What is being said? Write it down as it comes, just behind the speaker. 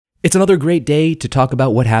It's another great day to talk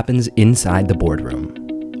about what happens inside the boardroom.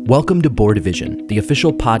 Welcome to Board Vision, the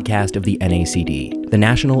official podcast of the NACD, the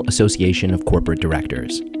National Association of Corporate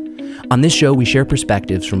Directors. On this show, we share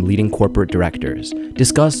perspectives from leading corporate directors,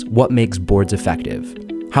 discuss what makes boards effective,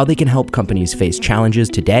 how they can help companies face challenges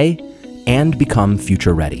today, and become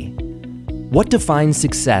future ready. What defines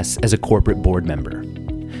success as a corporate board member?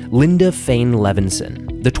 Linda Fayne Levinson,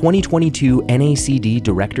 the 2022 NACD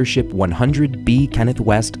Directorship 100B Kenneth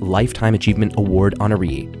West Lifetime Achievement Award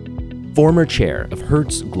honoree, former chair of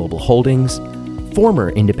Hertz Global Holdings,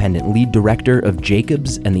 former independent lead director of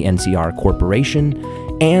Jacobs and the NCR Corporation,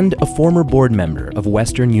 and a former board member of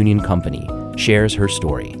Western Union Company, shares her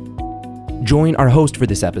story. Join our host for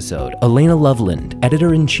this episode, Elena Loveland,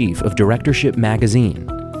 editor-in-chief of Directorship magazine,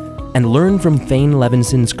 and learn from Fayne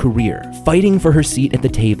Levinson's career, fighting for her seat at the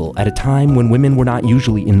table at a time when women were not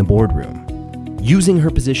usually in the boardroom, using her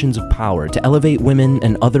positions of power to elevate women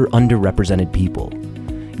and other underrepresented people,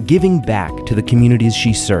 giving back to the communities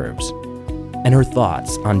she serves, and her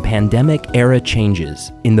thoughts on pandemic-era changes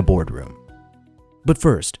in the boardroom. But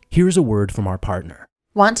first, here's a word from our partner.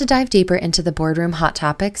 Want to dive deeper into the boardroom hot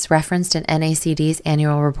topics referenced in NACD's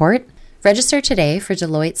annual report? Register today for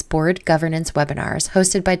Deloitte's Board Governance webinars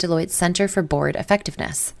hosted by Deloitte's Center for Board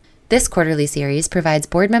Effectiveness. This quarterly series provides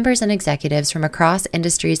board members and executives from across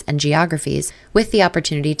industries and geographies with the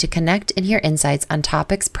opportunity to connect and hear insights on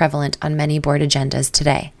topics prevalent on many board agendas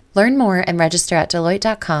today. Learn more and register at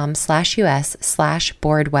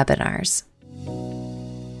deloitte.com/us/board webinars.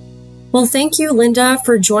 Well, thank you, Linda,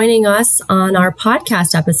 for joining us on our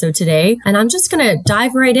podcast episode today. And I'm just going to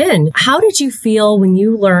dive right in. How did you feel when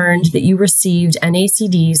you learned that you received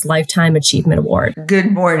NACD's Lifetime Achievement Award?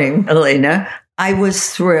 Good morning, Elena. I was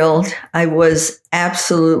thrilled. I was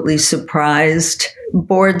absolutely surprised.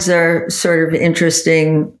 Boards are sort of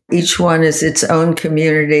interesting. Each one is its own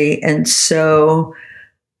community. And so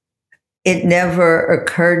it never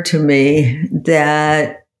occurred to me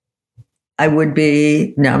that I would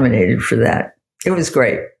be nominated for that. It was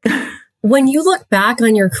great. When you look back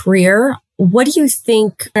on your career, what do you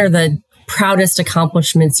think are the proudest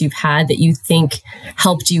accomplishments you've had that you think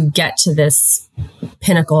helped you get to this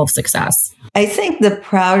pinnacle of success? I think the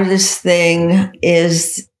proudest thing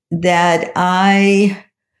is that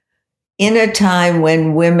in a time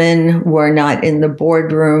when women were not in the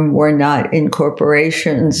boardroom, were not in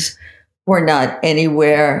corporations, were not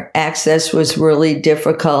anywhere, access was really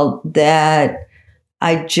difficult, that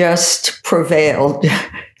I just prevailed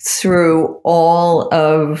through all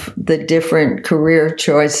of the different career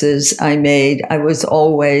choices I made. I was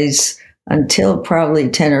always, until probably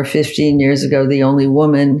 10 or 15 years ago, the only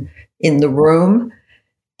woman in the room.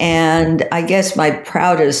 And I guess my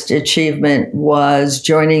proudest achievement was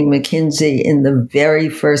joining McKinsey in the very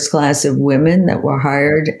first class of women that were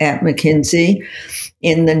hired at McKinsey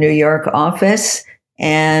in the New York office,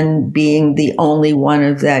 and being the only one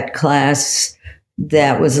of that class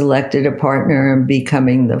that was elected a partner and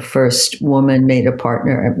becoming the first woman made a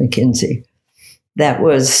partner at McKinsey. That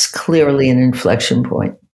was clearly an inflection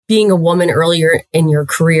point. Being a woman earlier in your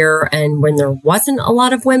career and when there wasn't a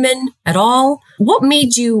lot of women at all, what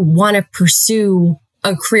made you want to pursue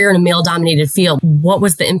a career in a male-dominated field? What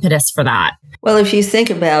was the impetus for that? Well, if you think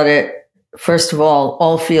about it, first of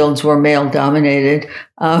all fields were male-dominated.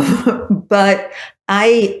 But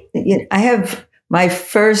I have my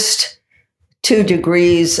first 2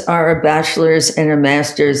 degrees are a bachelor's and a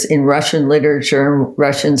master's in Russian literature and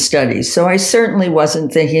Russian studies. So I certainly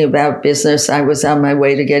wasn't thinking about business. I was on my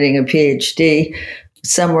way to getting a PhD.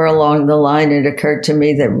 Somewhere along the line, it occurred to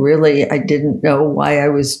me that really I didn't know why I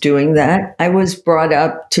was doing that. I was brought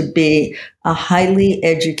up to be a highly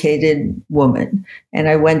educated woman. And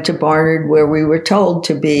I went to Barnard, where we were told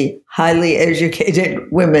to be highly educated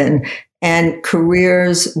women. And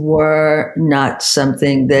careers were not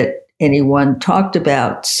something that anyone talked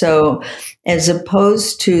about. So as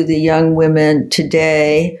opposed to the young women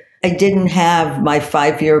today, I didn't have my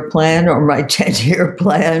 5-year plan or my 10-year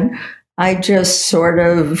plan. I just sort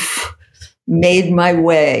of made my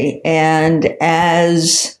way. And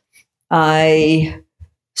as I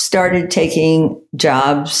started taking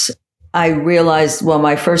jobs, I realized, well,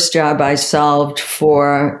 my first job I solved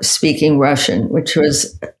for speaking Russian, which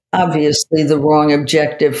was obviously the wrong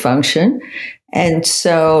objective function. And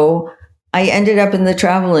so I ended up in the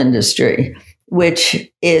travel industry, which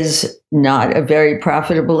is not a very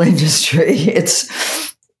profitable industry.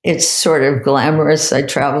 It's sort of glamorous. I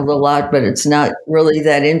traveled a lot, but it's not really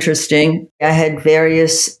that interesting. I had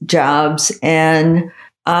various jobs, and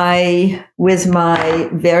I, with my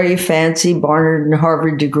very fancy Barnard and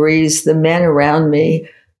Harvard degrees, the men around me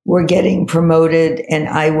were getting promoted and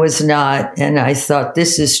I was not. And I thought,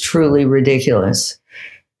 this is truly ridiculous.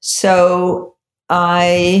 So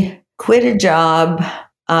I quit a job.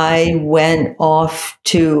 I went off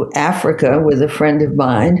to Africa with a friend of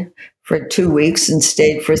mine for 2 weeks and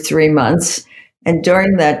stayed for 3 months. And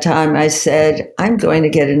during that time, I said, I'm going to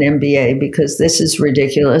get an MBA because this is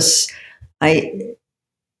ridiculous.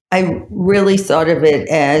 I really thought of it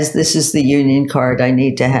as this is the union card. I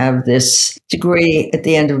need to have this degree at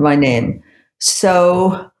the end of my name.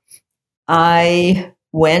 So I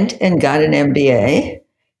went and got an MBA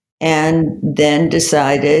and then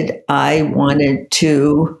decided I wanted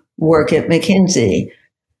to work at McKinsey.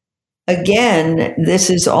 Again, this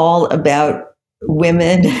is all about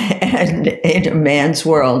women and in a man's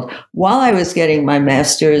world. While I was getting my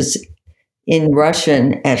master's in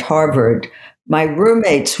Russian at Harvard, my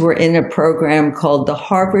roommates were in a program called the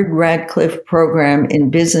Harvard-Radcliffe Program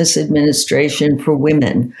in Business Administration for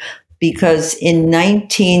Women, because in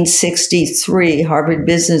 1963, Harvard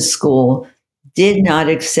Business School did not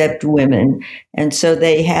accept women. And so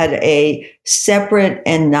they had a separate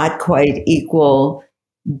and not quite equal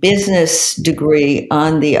business degree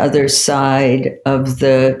on the other side of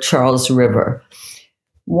the Charles River.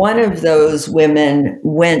 One of those women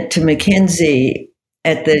went to McKinsey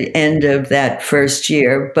at the end of that first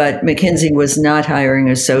year, but McKinsey was not hiring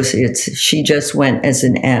associates. She just went as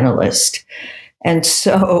an analyst. And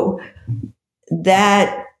so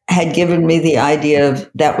that had given me the idea of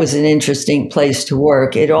that was an interesting place to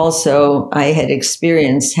work. It also, I had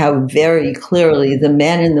experienced how very clearly the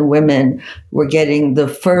men and the women were getting the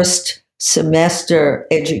first semester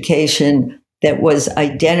education that was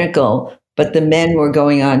identical, but the men were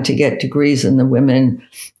going on to get degrees and the women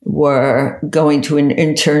were going to an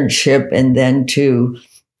internship and then to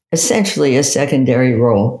essentially a secondary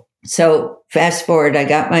role. So fast forward, I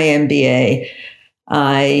got my MBA.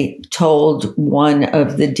 I told one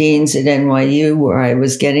of the deans at NYU where I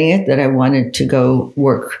was getting it that I wanted to go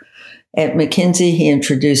work at McKinsey. He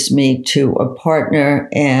introduced me to a partner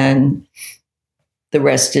and the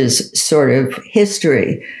rest is sort of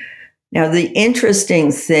history. Now, the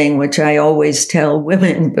interesting thing, which I always tell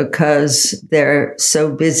women because they're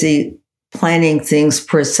so busy planning things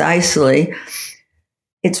precisely,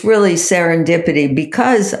 it's really serendipity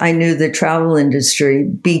because I knew the travel industry,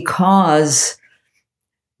 because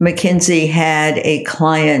McKinsey had a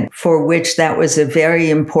client for which that was a very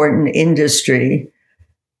important industry.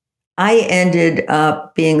 I ended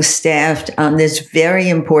up being staffed on this very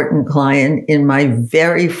important client in my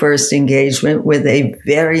very first engagement with a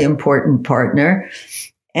very important partner.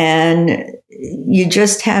 And you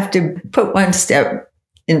just have to put one step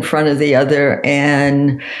in front of the other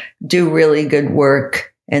and do really good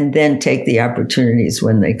work and then take the opportunities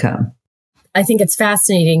when they come. I think it's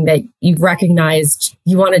fascinating that you recognized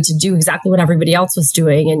you wanted to do exactly what everybody else was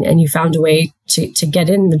doing and you found a way to get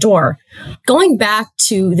in the door. Going back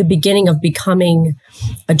to the beginning of becoming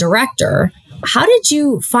a director, how did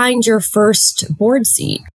you find your first board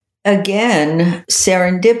seat? Again,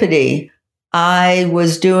 serendipity. I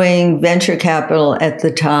was doing venture capital at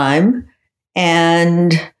the time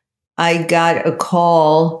and I got a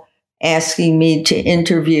call asking me to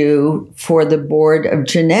interview for the board of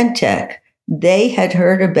Genentech. They had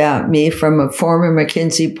heard about me from a former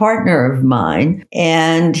McKinsey partner of mine,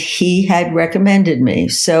 and he had recommended me.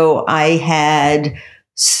 So I had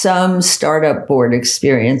some startup board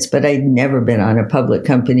experience, but I'd never been on a public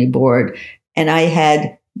company board, and I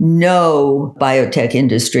had no biotech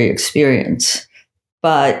industry experience.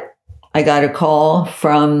 But I got a call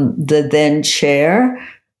from the then chair.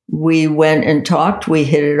 We went and talked, we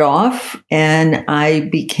hit it off, and I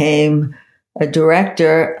became a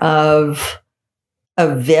director of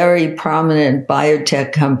a very prominent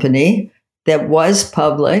biotech company that was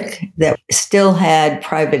public, that still had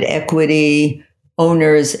private equity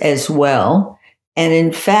owners as well. And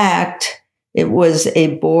in fact, it was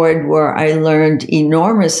a board where I learned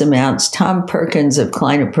enormous amounts. Tom Perkins of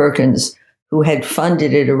Kleiner Perkins, who had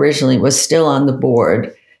funded it originally, was still on the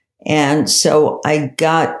board. And so I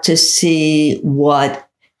got to see what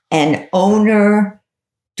an owner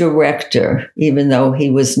director, even though he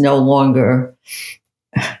was no longer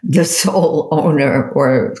the sole owner,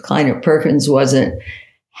 or Kleiner Perkins wasn't,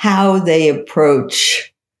 how they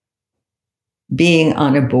approach being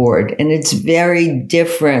on a board. And it's very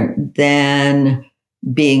different than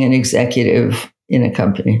being an executive in a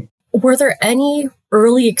company. Were there any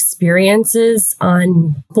early experiences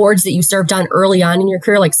on boards that you served on early on in your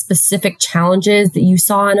career, like specific challenges that you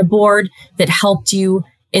saw on a board that helped you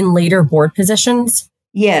in later board positions?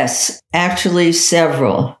 Yes, actually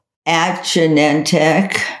several. at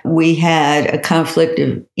Genentech, we had a conflict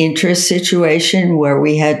of interest situation where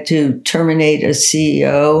we had to terminate a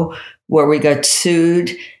CEO, where we got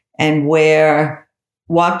sued, and where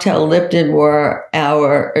Wachtell Lipton were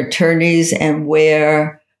our attorneys, and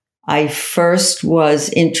where I first was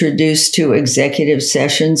introduced to executive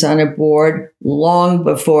sessions on a board long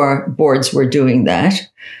before boards were doing that.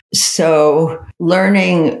 So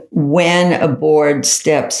learning when a board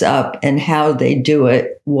steps up and how they do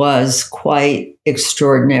it was quite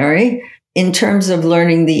extraordinary. In terms of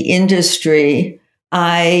learning the industry,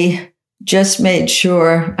 I just made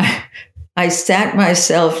sure I sat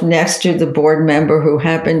myself next to the board member who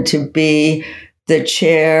happened to be the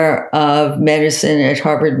chair of medicine at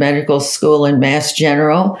Harvard Medical School and Mass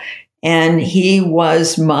General, and he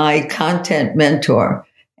was my content mentor.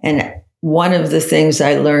 And one of the things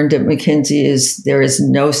I learned at McKinsey is there is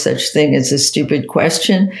no such thing as a stupid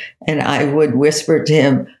question. And I would whisper to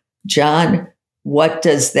him, John, what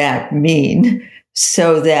does that mean?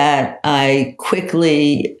 So that I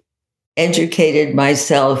quickly educated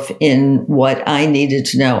myself in what I needed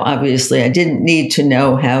to know. Obviously, I didn't need to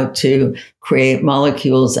know how to create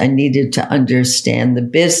molecules. I needed to understand the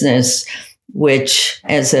business, which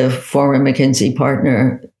as a former McKinsey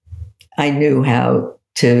partner, I knew how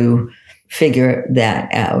to figure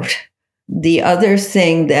that out. The other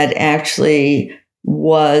thing that actually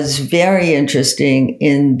was very interesting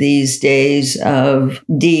in these days of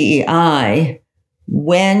DEI,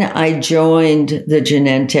 when I joined the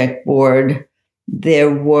Genentech board, there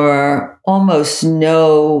were almost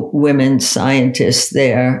no women scientists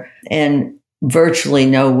there and virtually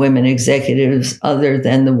no women executives other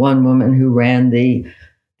than the one woman who ran the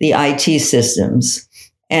IT systems.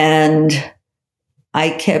 And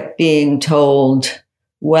I kept being told,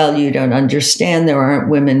 well, you don't understand. There aren't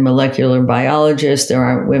women molecular biologists. There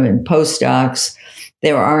aren't women postdocs.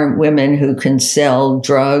 There aren't women who can sell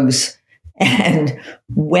drugs. And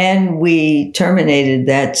when we terminated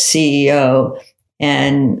that CEO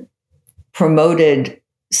and promoted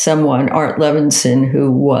someone, Art Levinson, who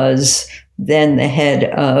was then the head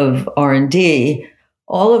of R&D,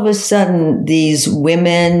 all of a sudden these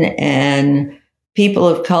women and people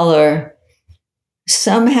of color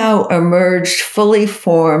somehow emerged fully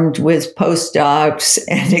formed with postdocs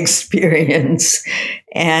and experience.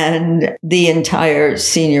 And the entire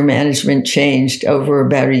senior management changed over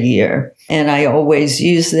about a year. And I always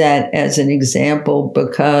use that as an example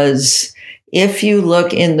because if you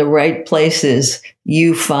look in the right places,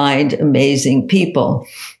 you find amazing people.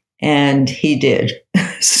 And he did.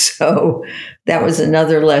 So that was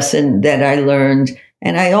another lesson that I learned.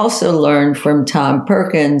 And I also learned from Tom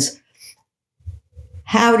Perkins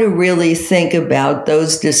how to really think about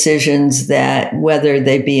those decisions that, whether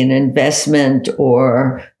they be an investment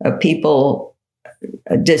or a people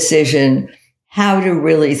decision, how to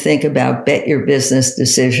really think about bet your business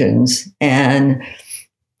decisions and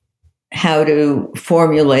how to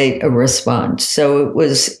formulate a response. So it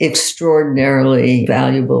was extraordinarily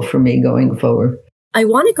valuable for me going forward. I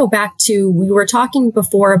want to go back to, we were talking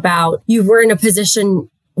before about you were in a position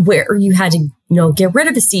where you had to, get rid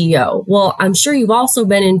of a CEO. Well, I'm sure you've also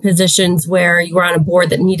been in positions where you were on a board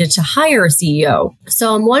that needed to hire a CEO.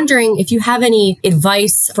 So I'm wondering if you have any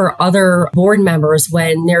advice for other board members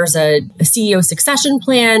when there's a CEO succession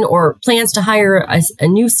plan or plans to hire a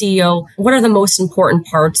new CEO. What are the most important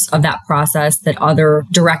parts of that process that other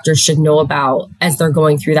directors should know about as they're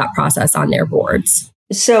going through that process on their boards?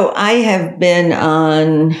 So I have been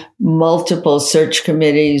on multiple search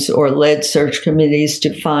committees or led search committees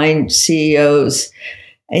to find CEOs.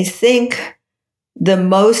 I think the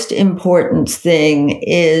most important thing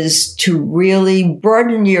is to really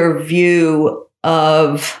broaden your view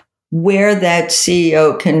of where that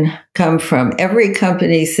CEO can come from. Every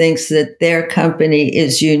company thinks that their company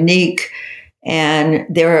is unique and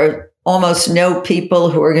there are almost no people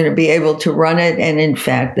who are going to be able to run it. And in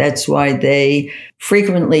fact, that's why they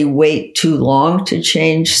frequently wait too long to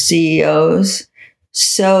change CEOs.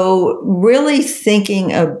 So really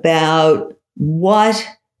thinking about what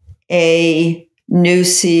a new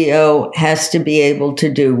CEO has to be able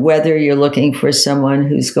to do, whether you're looking for someone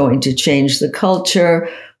who's going to change the culture,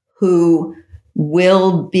 who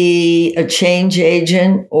will be a change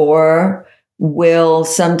agent, or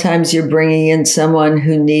sometimes you're bringing in someone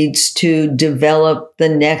who needs to develop the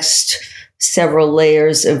next several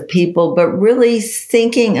layers of people, but really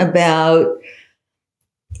thinking about,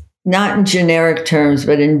 not in generic terms,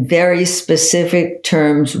 but in very specific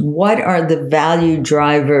terms, what are the value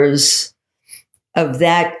drivers of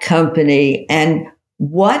that company and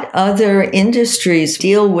what other industries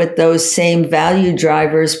deal with those same value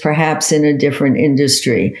drivers, perhaps in a different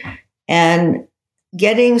industry. And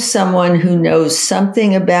getting someone who knows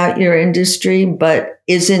something about your industry but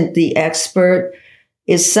isn't the expert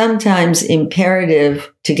is sometimes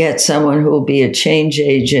imperative to get someone who will be a change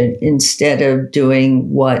agent instead of doing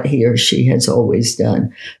what he or she has always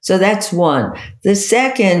done. So that's one. The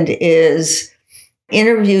second is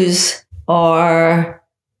interviews are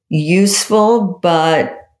useful,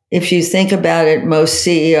 but if you think about it, most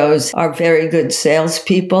CEOs are very good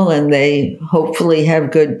salespeople and they hopefully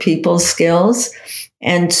have good people skills.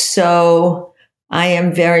 And so I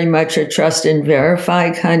am very much a trust and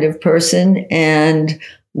verify kind of person. And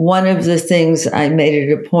one of the things I made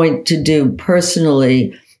it a point to do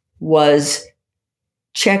personally was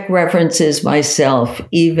check references myself,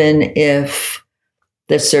 even if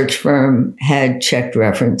the search firm had checked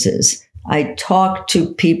references. I talked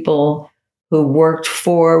to people who worked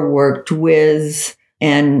for, worked with,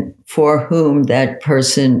 and for whom that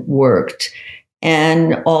person worked.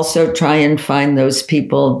 And also try and find those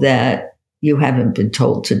people that you haven't been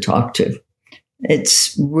told to talk to.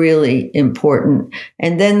 It's really important.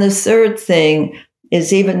 And then the third thing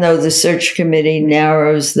is, even though the search committee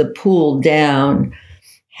narrows the pool down,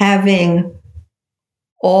 having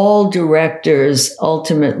all directors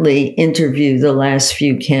ultimately interview the last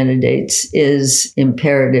few candidates is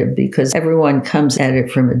imperative because everyone comes at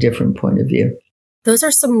it from a different point of view. Those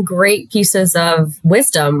are some great pieces of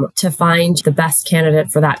wisdom to find the best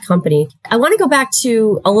candidate for that company. I want to go back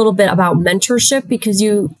to a little bit about mentorship because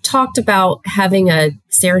you talked about having a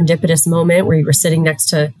serendipitous moment where you were sitting next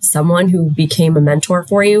to someone who became a mentor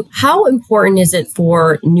for you. How important is it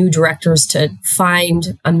for new directors to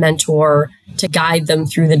find a mentor to guide them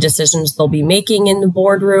through the decisions they'll be making in the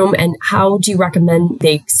boardroom? And how do you recommend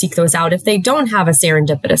they seek those out if they don't have a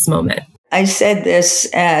serendipitous moment? I said this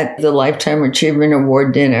at the Lifetime Achievement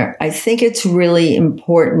Award dinner. I think it's really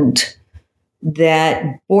important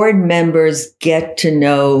that board members get to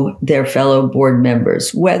know their fellow board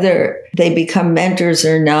members. Whether they become mentors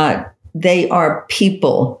or not, they are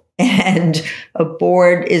people. And a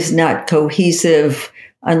board is not cohesive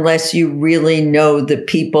unless you really know the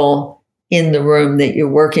people in the room that you're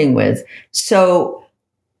working with. So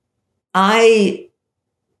I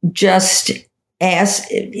just asked,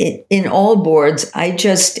 in all boards, I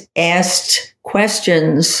just asked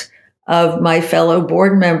questions of my fellow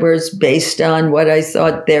board members based on what I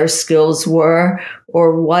thought their skills were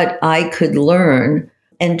or what I could learn,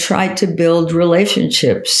 and tried to build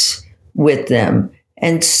relationships with them.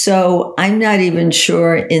 And so I'm not even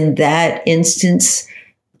sure in that instance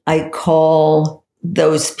I call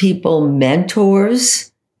those people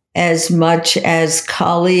mentors as much as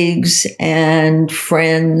colleagues and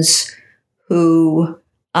friends who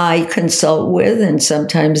I consult with, and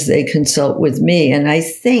sometimes they consult with me. And I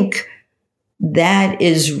think that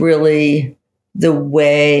is really the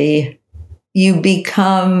way you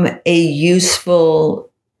become a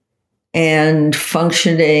useful and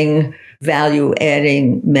functioning,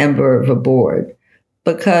 value-adding member of a board.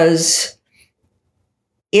 Because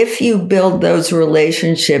if you build those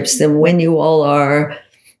relationships, then when you all are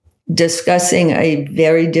discussing a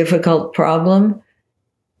very difficult problem,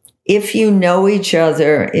 if you know each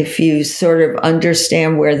other, if you sort of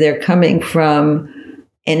understand where they're coming from,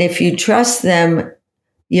 and if you trust them,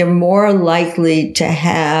 you're more likely to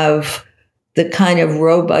have the kind of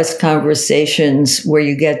robust conversations where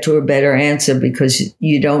you get to a better answer because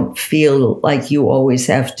you don't feel like you always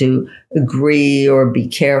have to agree or be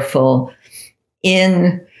careful.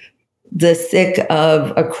 In the thick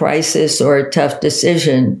of a crisis or a tough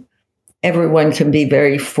decision, everyone can be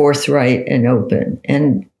very forthright and open.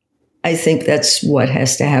 And I think that's what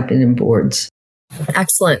has to happen in boards.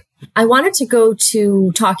 Excellent. I wanted to go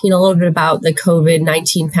to talking a little bit about the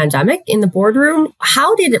COVID-19 pandemic in the boardroom.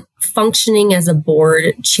 How did functioning as a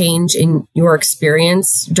board change in your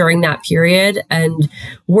experience during that period? And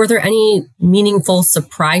were there any meaningful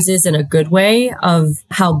surprises in a good way of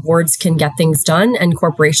how boards can get things done and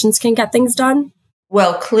corporations can get things done?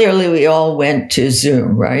 Well, clearly we all went to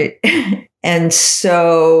Zoom, right? And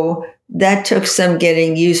so that took some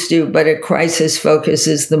getting used to, but a crisis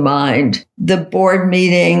focuses the mind. The board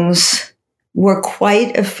meetings were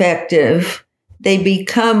quite effective. They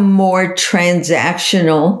become more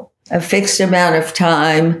transactional. A fixed amount of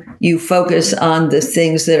time, you focus on the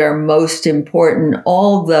things that are most important.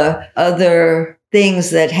 All the other things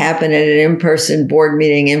that happen at an in-person board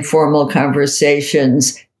meeting, informal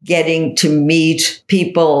conversations, getting to meet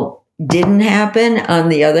people, didn't happen. On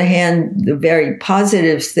the other hand, the very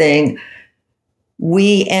positive thing,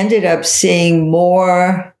 we ended up seeing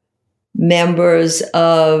more members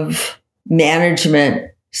of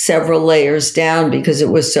management several layers down because it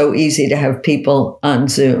was so easy to have people on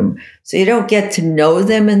Zoom. So you don't get to know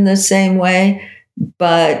them in the same way,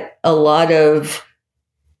 but a lot of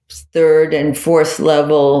third and fourth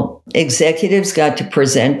level executives got to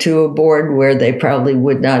present to a board where they probably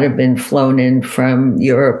would not have been flown in from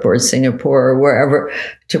Europe or Singapore or wherever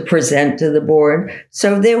to present to the board.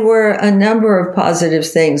 So there were a number of positive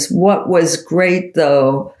things. What was great,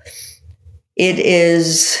 though, it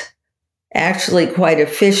is actually quite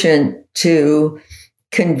efficient to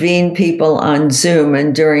convene people on Zoom.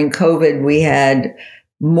 And during COVID, we had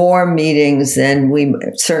more meetings than we,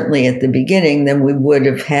 certainly at the beginning, than we would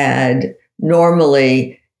have had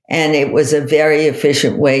normally. And it was a very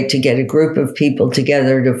efficient way to get a group of people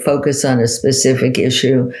together to focus on a specific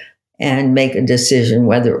issue and make a decision,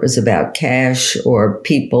 whether it was about cash or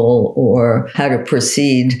people or how to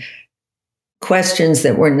proceed. Questions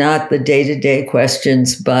that were not the day-to-day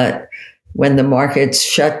questions, but when the markets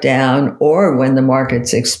shut down or when the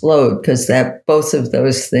markets explode, because that both of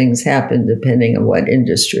those things happen depending on what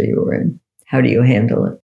industry you're in. How do you handle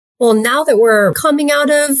it? Well, now that we're coming out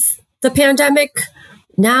of the pandemic,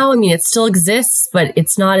 now, I mean, it still exists, but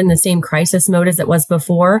it's not in the same crisis mode as it was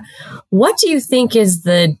before. What do you think is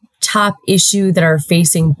the top issue that are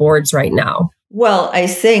facing boards right now? Well, I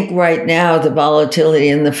think right now the volatility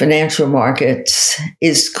in the financial markets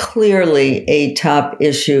is clearly a top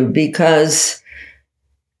issue because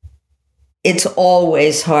it's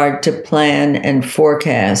always hard to plan and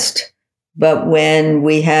forecast. But when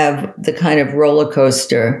we have the kind of roller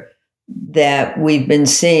coaster that we've been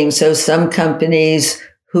seeing, so some companies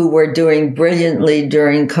who were doing brilliantly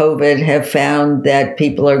during COVID have found that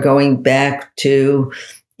people are going back to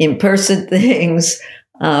in-person things.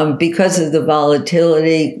 Because of the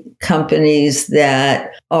volatility, companies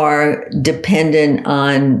that are dependent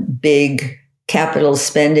on big capital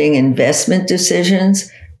spending investment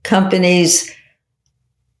decisions, companies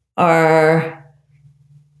are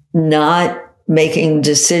not making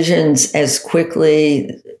decisions as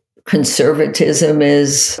quickly. Conservatism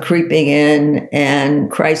is creeping in,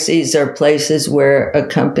 and crises are places where a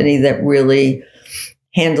company that really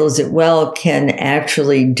handles it well can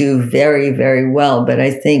actually do very, very well. But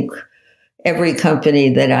I think every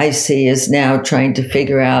company that I see is now trying to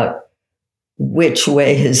figure out which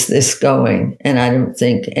way is this going. And I don't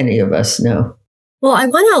think any of us know. Well, I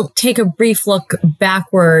want to take a brief look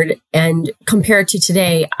backward and compare it to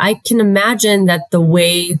today. I can imagine that the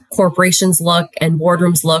way corporations look and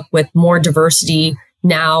boardrooms look with more diversity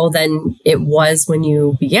now than it was when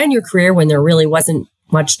you began your career, when there really wasn't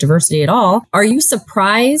much diversity at all. Are you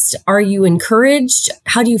surprised? Are you encouraged?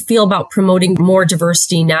 How do you feel about promoting more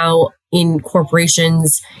diversity now in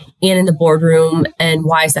corporations and in the boardroom? And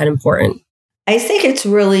why is that important? I think it's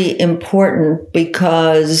really important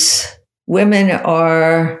because women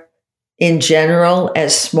are, in general,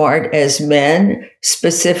 as smart as men.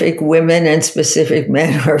 Specific women and specific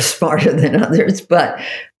men are smarter than others. But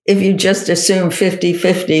if you just assume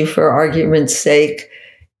 50-50 for argument's sake,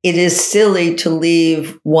 it is silly to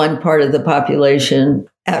leave one part of the population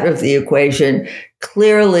out of the equation.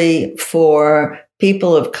 Clearly, for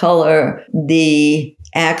people of color, the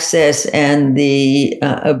access and the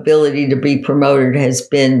ability to be promoted has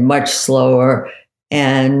been much slower.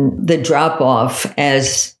 And the drop-off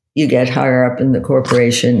as you get higher up in the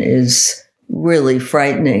corporation is really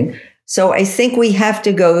frightening. So I think we have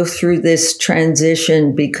to go through this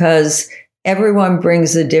transition because everyone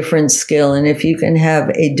brings a different skill. And if you can have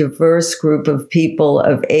a diverse group of people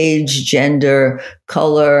of age, gender,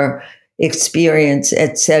 color, experience,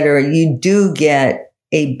 et cetera, you do get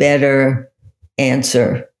a better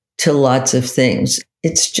answer to lots of things.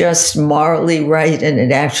 It's just morally right and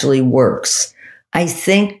it actually works. I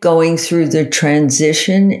think going through the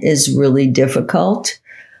transition is really difficult.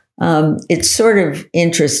 It's sort of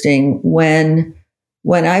interesting when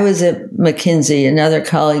I was at McKinsey, another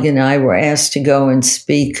colleague and I were asked to go and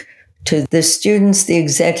speak to the students, the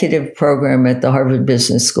executive program at the Harvard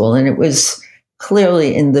Business School. And it was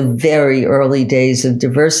clearly in the very early days of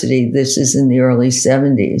diversity. This is in the early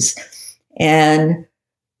 70s. And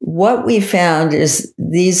what we found is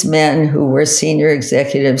these men who were senior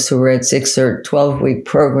executives who were at 6 or 12-week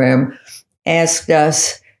program asked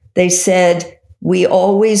us, they said, we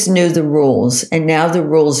always knew the rules, and now the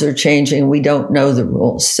rules are changing. We don't know the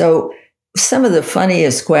rules. So some of the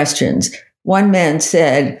funniest questions. One man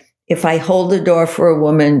said, if I hold the door for a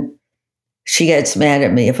woman, she gets mad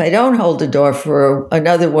at me. If I don't hold the door for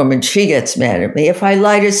another woman, she gets mad at me. If I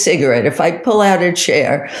light a cigarette, if I pull out a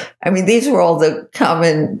chair. I mean, these were all the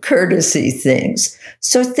common courtesy things.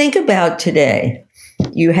 So think about today.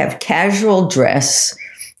 You have casual dress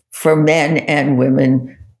for men and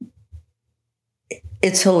women.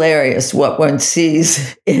 It's hilarious what one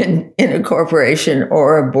sees in a corporation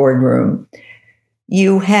or a boardroom.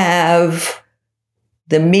 You have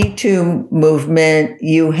the Me Too movement.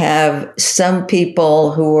 You have some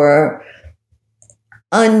people who are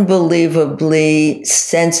unbelievably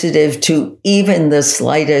sensitive to even the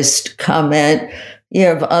slightest comment. You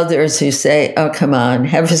have others who say, oh, come on,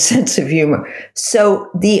 have a sense of humor. So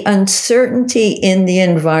the uncertainty in the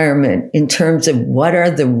environment in terms of what are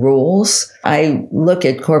the rules, I look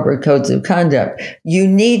at corporate codes of conduct. You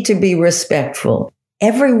need to be respectful.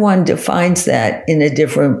 Everyone defines that in a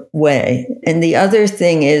different way. And the other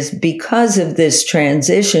thing is, because of this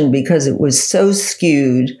transition, because it was so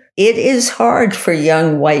skewed, it is hard for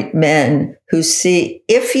young white men who see,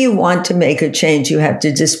 if you want to make a change, you have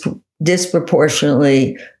to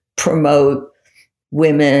disproportionately promote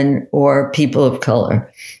women or people of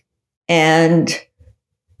color. And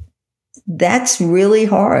that's really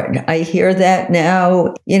hard. I hear that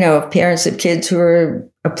now, of parents of kids who are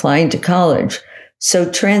applying to college.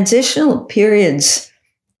 So transitional periods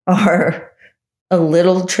are a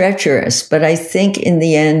little treacherous, but I think in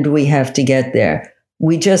the end, we have to get there.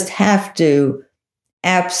 We just have to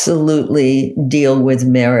absolutely deal with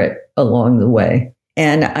merit along the way.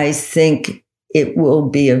 And I think it will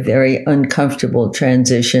be a very uncomfortable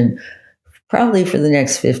transition, probably for the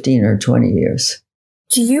next 15 or 20 years.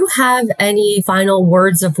 Do you have any final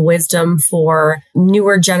words of wisdom for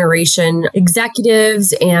newer generation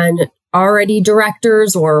executives and already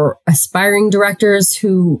directors or aspiring directors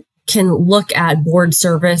who can look at board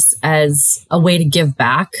service as a way to give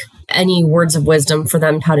back? Any words of wisdom for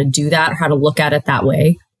them, how to do that, how to look at it that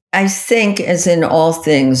way? I think, as in all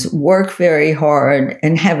things, work very hard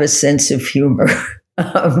and have a sense of humor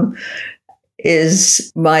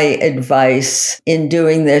is my advice in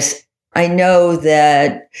doing this. I know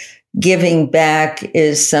that giving back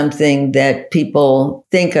is something that people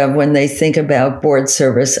think of when they think about board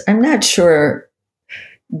service. I'm not sure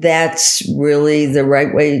that's really the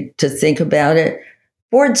right way to think about it.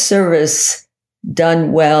 Board service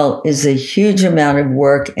done well is a huge amount of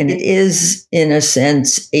work, and it is, in a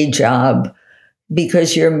sense, a job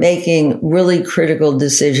because you're making really critical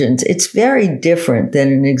decisions. It's very different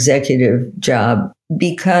than an executive job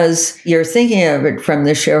because you're thinking of it from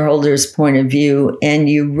the shareholder's point of view, and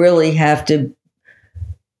you really have to,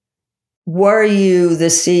 were you the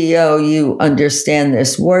CEO, you understand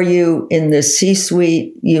this. Were you in the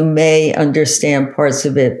C-suite, you may understand parts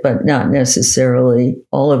of it, but not necessarily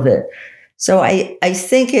all of it. So I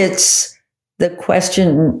think it's the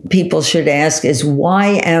question people should ask is,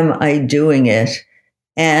 why am I doing it?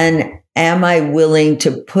 And am I willing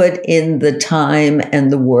to put in the time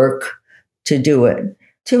and the work to do it?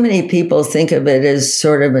 Too many people think of it as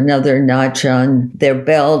sort of another notch on their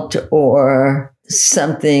belt or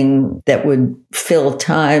something that would fill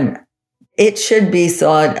time. It should be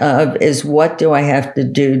thought of as, what do I have to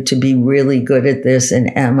do to be really good at this?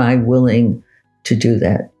 And am I willing to do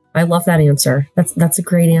that? I love that answer. That's a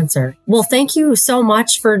great answer. Well, thank you so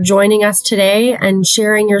much for joining us today and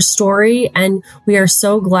sharing your story. And we are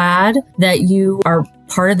so glad that you are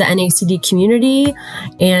part of the NACD community.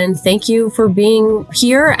 And thank you for being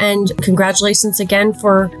here. And congratulations again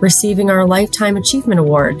for receiving our Lifetime Achievement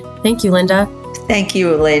Award. Thank you, Linda. Thank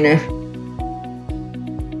you, Elena.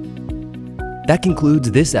 That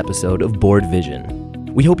concludes this episode of Board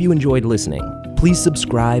Vision. We hope you enjoyed listening. Please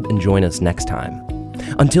subscribe and join us next time.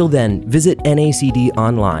 Until then, visit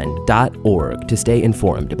nacdonline.org to stay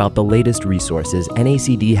informed about the latest resources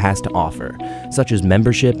NACD has to offer, such as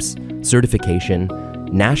memberships, certification,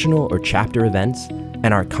 national or chapter events,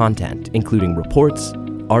 and our content, including reports,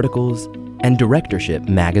 articles, and Directorship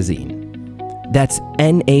magazine. That's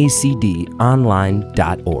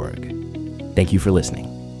nacdonline.org. Thank you for listening.